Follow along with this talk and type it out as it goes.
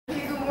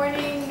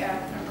morning,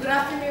 good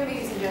afternoon,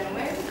 ladies and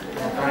gentlemen.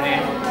 Good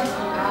morning.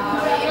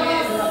 My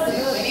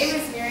name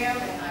is Myriam,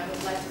 and I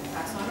would like to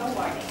pass on a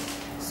warning.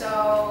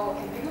 So,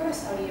 if you go to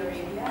Saudi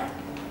Arabia,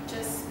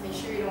 just make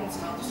sure you don't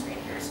smile to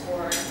strangers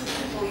or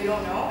people you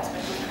don't know,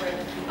 especially for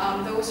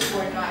those who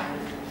are not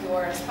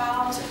your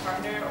spouse or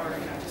partner, or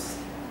just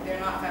they're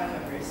not family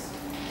members.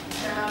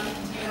 Do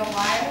you know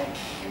why?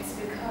 It's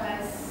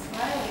because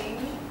smiling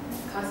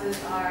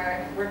causes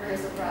our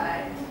workers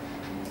abroad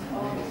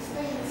all these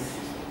things.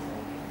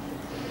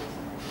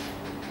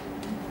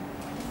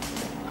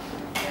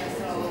 Yeah,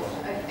 so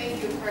I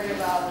think you've heard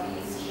about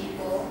these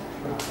people.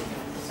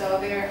 So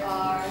they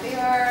are the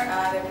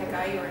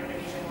PKI, or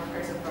Indonesian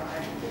workers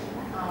abroad.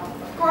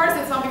 Of course,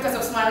 it's not because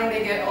of smiling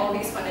they get all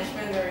these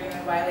punishments or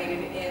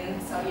violated in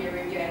Saudi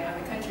Arabia and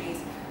other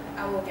countries.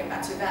 I will get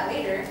back to that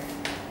later.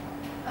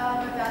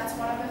 But that's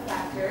one of the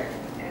factors,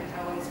 and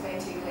I will explain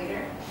to you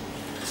later.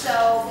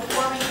 So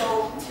before we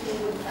go to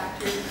the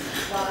factors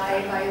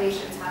why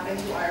violations happen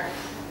to our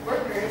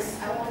workers,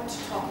 I want to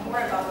talk more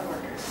about the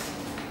workers.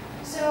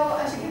 So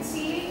as you can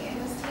see in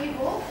this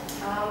table,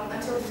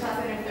 until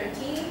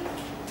 2013,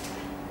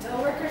 the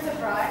workers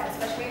abroad,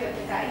 especially the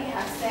PKI,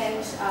 have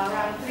sent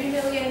around $3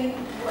 million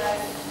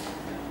US.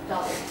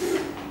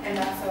 And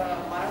that's a lot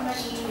of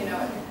money,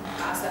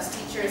 us as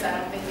teachers, I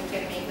don't think we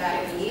can make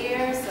that in a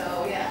year,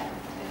 so yeah,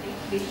 I think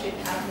we should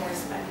have more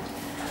spend.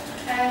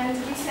 And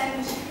we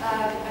send,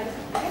 I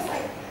guess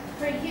like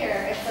per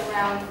year, it's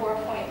around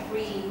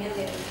 4.3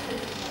 million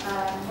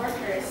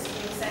workers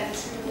we send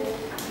to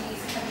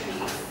these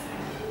countries.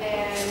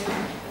 And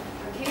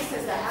the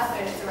cases that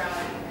happen is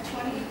around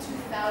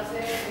 22,000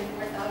 and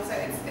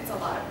 4,000, so it's a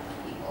lot of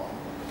people,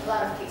 a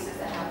lot of cases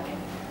that happen.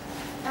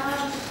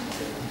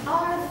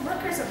 Our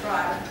workers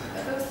abroad,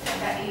 those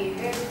that they've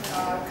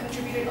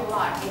contributed a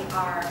lot in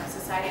our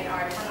society and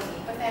our economy,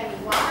 but then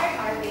why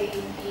are they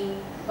being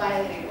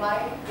violated?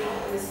 Why do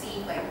they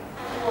receive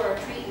poor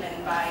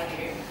treatment by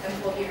their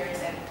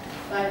employers and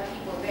by the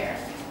people there?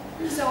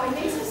 So it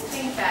makes us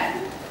think that,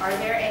 are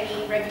there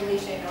any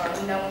regulation or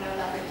no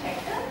that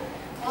protect them?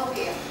 Well,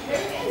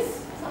 there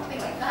is something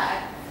like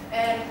that,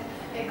 and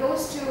it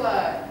goes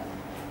to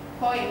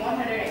point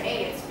 108.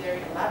 It's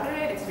very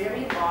elaborate, it's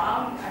very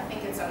long. I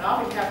think it's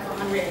enough if you have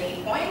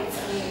 108 points.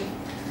 I mean,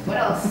 what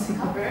else to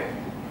cover?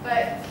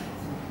 But,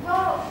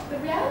 well, the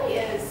reality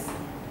is,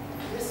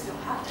 this still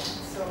happens.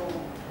 So,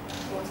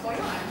 what's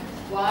going on?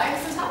 Why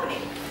is this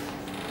happening?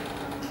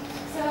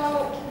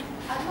 So,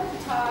 I'd like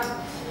to talk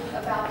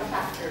about the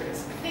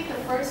factors. I think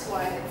the first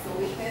one is the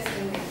weakness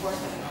in the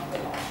enforcement of the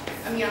law.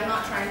 I mean, I'm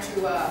not trying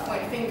to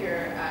point a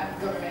finger at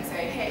the government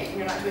saying, hey,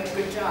 you're not doing a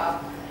good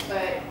job.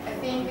 But I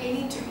think they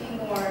need to be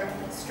more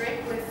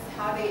strict with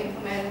how they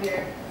implement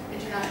their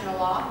international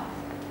law.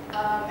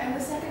 And the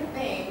second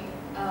thing,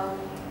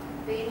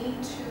 they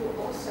need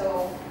to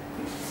also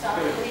stop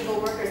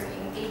illegal workers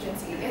in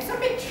agencies. It's a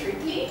bit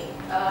tricky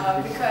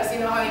because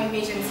how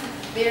Indonesians,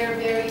 they're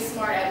very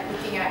smart at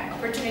looking at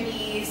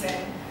opportunities,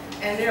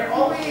 and they're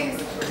always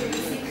opportunity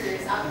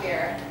seekers out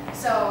there.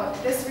 So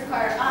this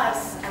requires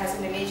us as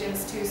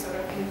Indonesians to sort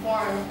of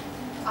inform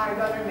our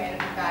government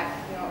that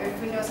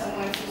if we know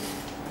someone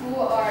who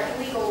are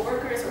illegal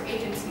workers or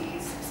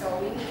agencies, so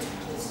we need to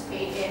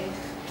participate in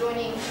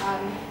joining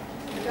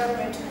the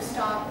government to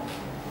stop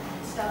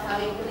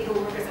having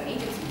illegal workers and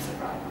agencies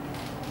abroad.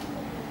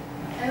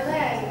 And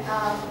then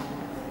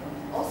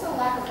also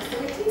lack of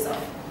facilities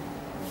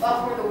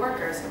for the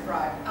workers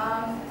abroad.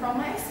 From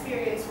my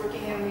experience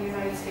working in the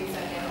United States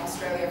and in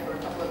Australia for a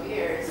couple of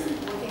years,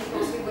 working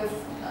closely with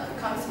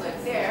the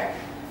consulate there,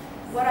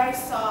 what I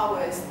saw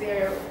was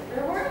there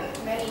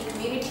weren't many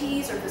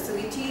communities or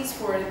facilities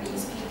for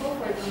these people,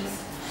 for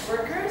these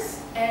workers,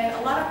 and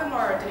a lot of them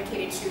are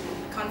dedicated to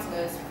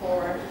consulates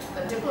for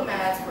the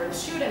diplomats, for the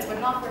students, but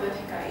not for the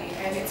PKI.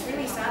 And it's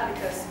really sad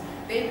because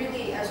they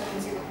really, as you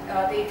can see,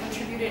 they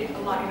contributed a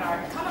lot in our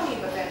economy,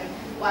 but then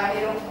why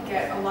they don't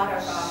get a lot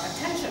of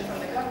attention from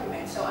the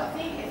government. So I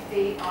think if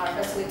they are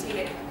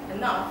facilitated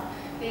enough,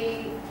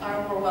 they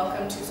are more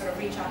welcome to sort of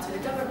reach out to the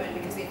government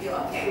because they feel,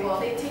 okay, well,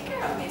 they take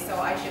care of me, so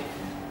I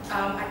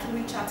can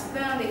reach out to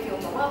them. They feel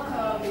more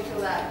welcome. They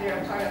feel that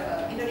they're a part of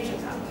an Indonesian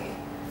family.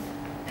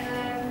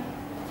 And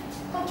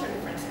culture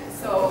differences.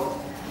 So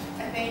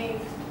I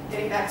think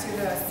getting back to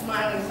the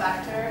smiling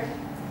factor,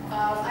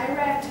 I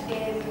read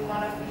in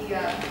one of the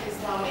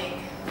Islamic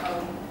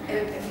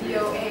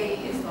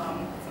VOA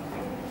Islam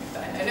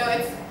something. I know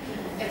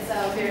it's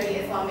a very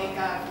Islamic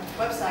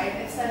website.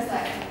 It says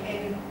that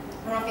in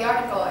one of the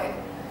article it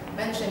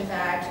mentioned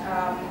that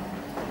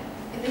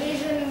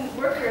Indonesian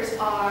workers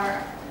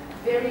are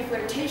very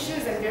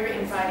flirtatious and very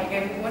inviting.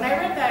 And when I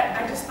read that,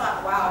 I just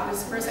thought, wow,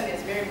 this person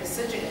is very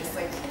misogynist.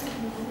 Like,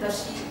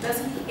 does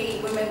he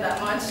hate women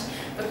that much?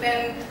 But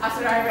then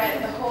after I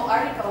read the whole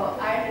article,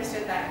 I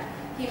understood that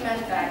he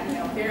meant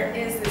that there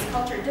is this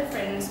culture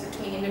difference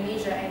between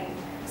Indonesia and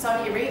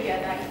Saudi Arabia,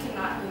 that you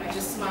cannot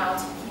just smile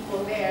to people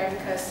people there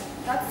because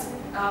that's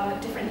a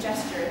different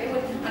gesture. They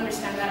would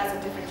understand that as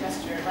a different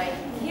gesture. Like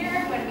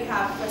here, when we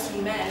have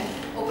Western men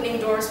opening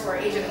doors for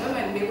Asian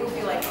women, they will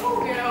feel like,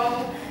 oh, you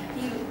know,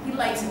 he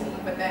likes me,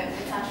 but then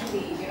it's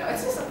actually, you know,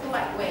 it's just a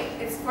polite way.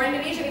 It's for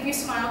Indonesian, if you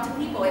smile to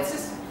people, it's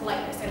just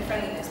politeness and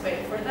friendliness, but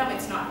for them,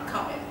 it's not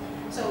common.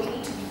 So we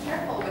need to be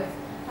careful with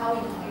how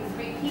you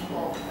treat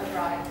people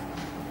abroad.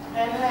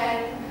 And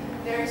then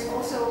there's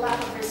also a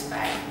lack of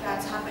respect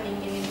that's happening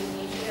in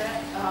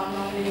Indonesia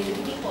among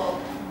Indonesian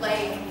people.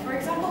 Like, for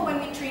example, when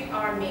we treat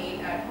our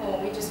maid at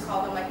home, we just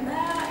call them like,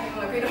 nah, and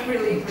like, we don't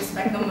really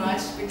respect them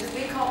much. We could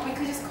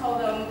just call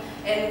them,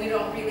 and we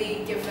don't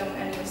really give them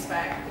any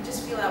respect. We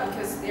just feel that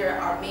because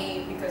they're our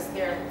maid, because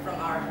they're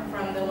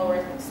from the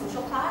lower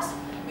social class,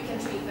 we can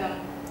treat them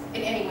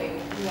in any way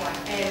we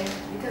want. And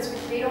because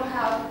they don't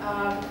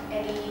have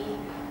any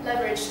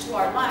leverage to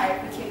our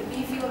life,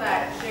 we feel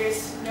that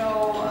there's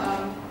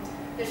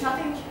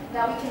nothing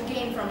that we can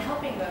gain from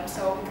helping them.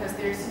 So because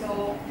there's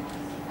no,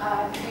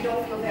 we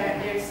don't feel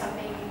that there's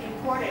something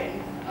important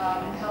in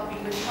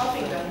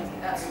helping them.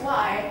 That's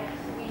why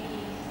we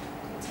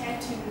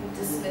tend to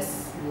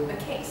dismiss the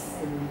case.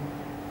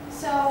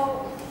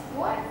 So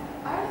what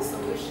are the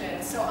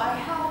solutions? So I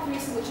have 3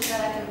 solutions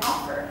that I can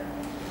offer.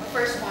 The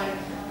first one,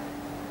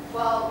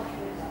 well,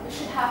 we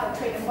should have a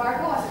trade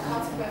embargo as a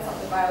consequence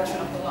of the violation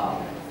of the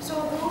law. So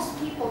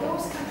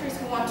those countries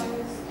who want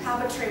to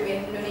have a trade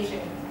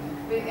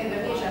with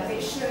Indonesia,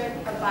 they should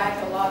abide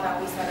the law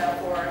that we set up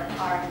for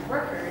our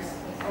workers,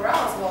 or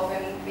else, well,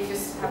 then they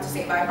just have to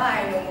say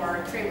bye-bye, no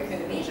more trade with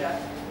Indonesia.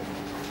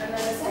 And then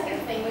the second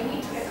thing, we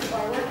need to equip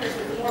our workers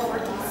with more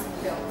working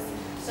skills.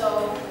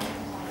 So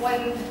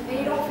when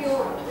they don't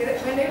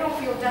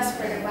feel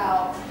desperate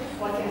about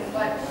what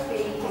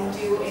they can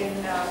do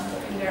in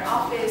their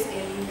office,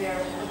 in their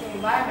working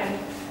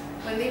environment,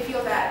 when they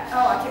feel that,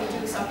 oh, I can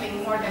do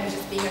something more than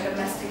just being a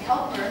domestic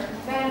helper,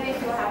 then they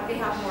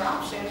have more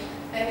options,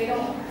 and they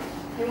won't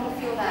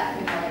feel that,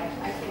 you know,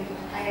 like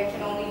I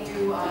can only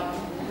do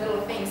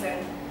little things,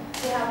 and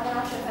they have more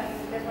options,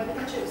 and therefore they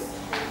can choose.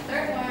 The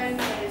third one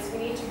is we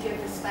need to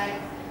give respect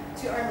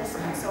to earn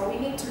respect. So we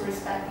need to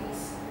respect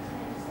these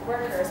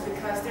workers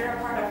because they're a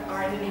part of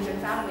our Indonesian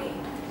family.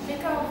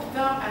 Think of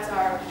them as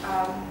our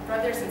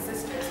brothers and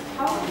sisters.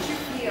 How would you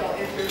feel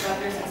if your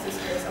brothers and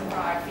sisters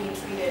abroad being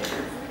treated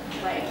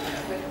like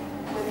with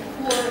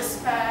poor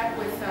respect,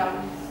 with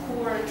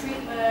poor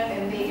treatment,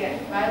 and they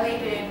get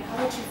violated?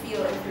 How would you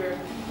feel if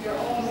your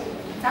own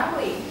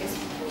family is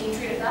being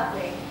treated that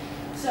way?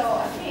 So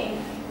I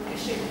think we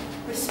should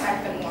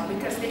respect them more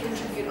because they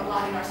contribute a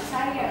lot in our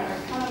society and our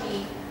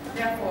economy.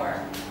 Therefore,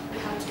 we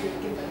have to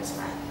give them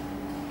respect.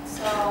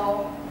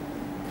 So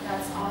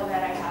that's all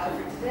that I have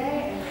for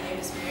today. And my name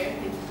is Myriam.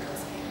 Thank you for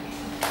listening.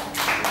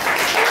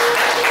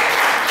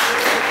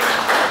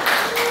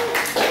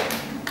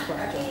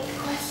 Any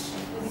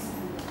questions?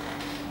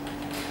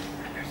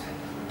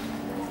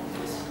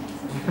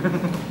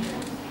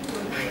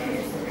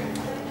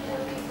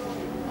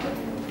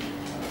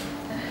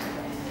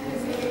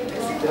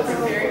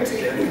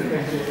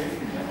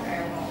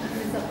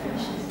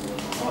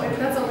 Oh,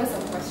 that's a list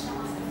of questions.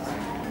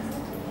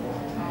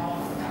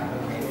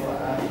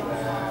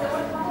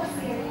 What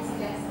policy are you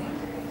suggesting?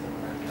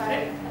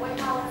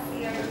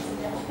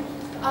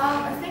 I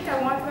think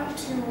I want them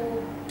to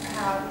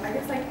have, I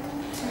guess, like,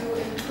 to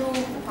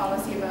improve the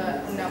policy of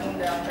a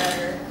undang-undang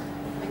better,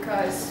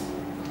 because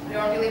they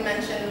don't really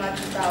mention much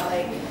about,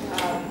 like,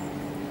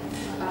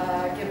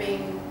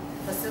 giving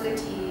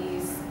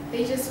facilities.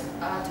 They just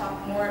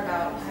talk more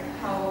about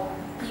how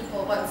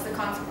people, what's the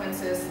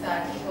consequences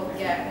that people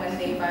get when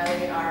they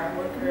violate our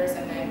workers,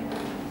 and then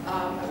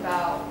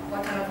about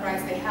what kind of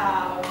rights they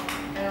have,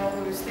 and all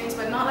those things,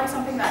 but not like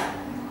something that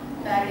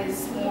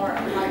is more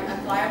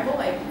applicable,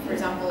 like, for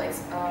example, like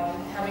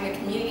having a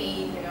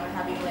community, you know,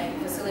 having like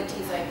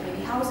facilities like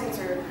maybe housings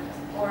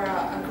or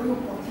a group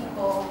of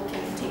people who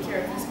can take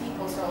care of these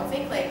people. So I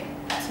think like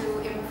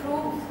to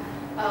improve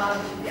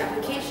the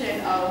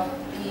application of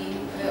the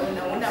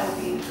undang-undang would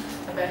be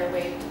a better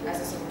way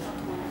as a solution.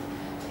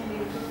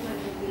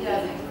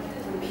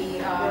 Would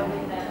be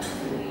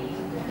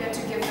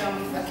to give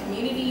them a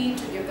community,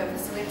 to give them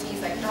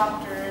facilities like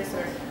doctors,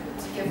 or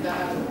to give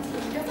them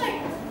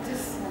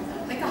just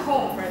like a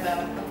home for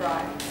them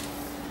abroad.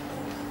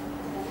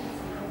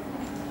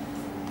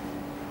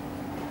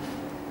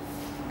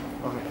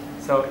 Okay,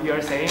 so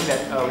you're saying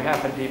that we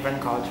have a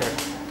different culture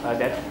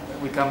that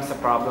becomes a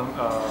problem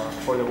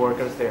for the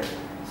workers there.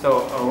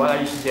 So what are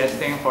you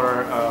suggesting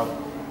for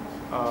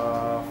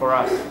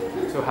us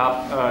to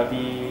help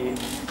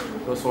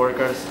those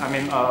workers? I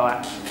mean,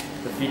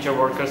 the future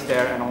workers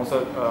there, and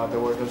also the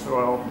workers who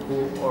are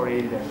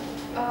already there.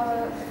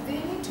 They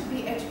need to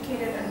be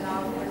educated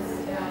enough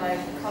with, you know, like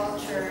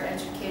culture,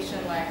 education,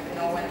 like, you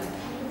know, when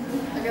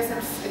I guess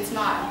it's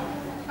not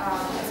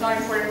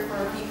important for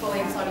people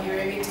in Saudi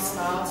Arabia to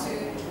smile to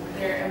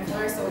their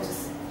employers, so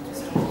just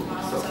don't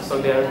smile.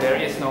 So there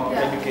is no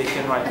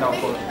education right now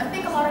for. I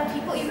think a lot of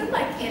people, even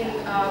like in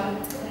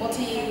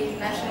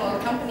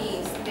multinational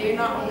companies, they're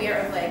not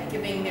aware of like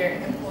giving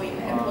their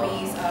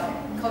employees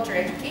culture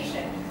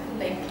education.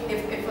 Like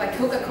if like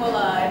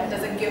Coca-Cola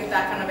doesn't give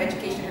that kind of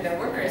education to their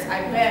workers,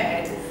 I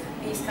bet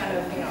these kind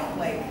of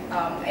like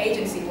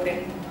agency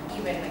wouldn't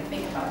even like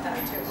think about that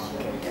too.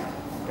 Okay. Yeah.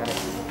 Got it.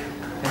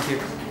 Thank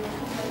you.